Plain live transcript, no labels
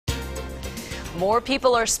More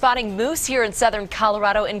people are spotting moose here in southern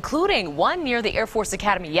Colorado, including one near the Air Force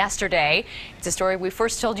Academy yesterday. It's a story we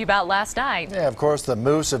first told you about last night. Yeah, of course, the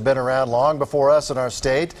moose have been around long before us in our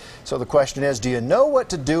state. So the question is, do you know what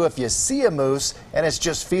to do if you see a moose and it's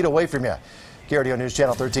just feet away from you? KRDO News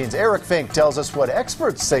Channel 13's Eric Fink tells us what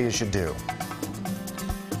experts say you should do.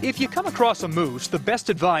 If you come across a moose, the best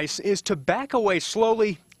advice is to back away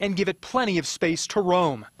slowly and give it plenty of space to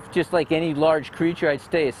roam. Just like any large creature, I'd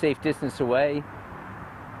stay a safe distance away.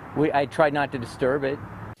 I tried not to disturb it.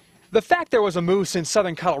 The fact there was a moose in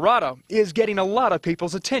southern Colorado is getting a lot of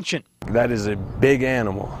people's attention. That is a big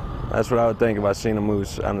animal. That's what I would think if I seen a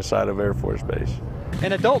moose on the side of Air Force Base.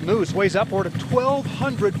 An adult moose weighs upward of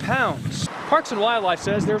 1,200 pounds. Parks and Wildlife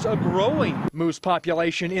says there's a growing moose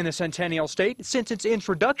population in the Centennial State since its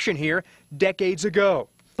introduction here decades ago.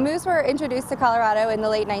 Moose were introduced to Colorado in the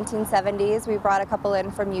late 1970s. We brought a couple in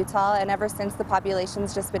from Utah, and ever since the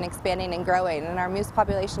population's just been expanding and growing, and our moose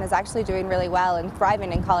population is actually doing really well and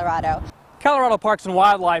thriving in Colorado. Colorado Parks and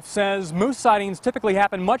Wildlife says moose sightings typically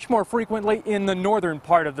happen much more frequently in the northern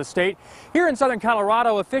part of the state. Here in southern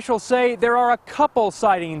Colorado, officials say there are a couple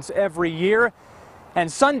sightings every year,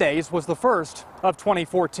 and Sundays was the first of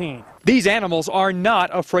 2014. These animals are not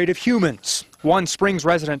afraid of humans. One Springs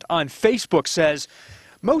resident on Facebook says,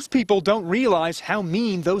 "Most people don't realize how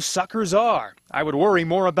mean those suckers are. I would worry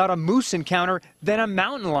more about a moose encounter than a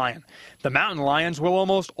mountain lion. The mountain lions will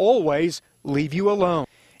almost always leave you alone."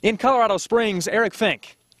 In Colorado Springs, Eric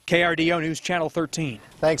Fink, KRDO News Channel 13.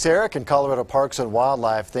 Thanks, Eric. And Colorado Parks and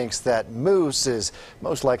Wildlife thinks that moose is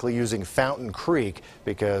most likely using Fountain Creek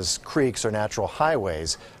because creeks are natural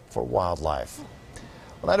highways for wildlife.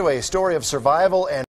 Well, anyway, a story of survival and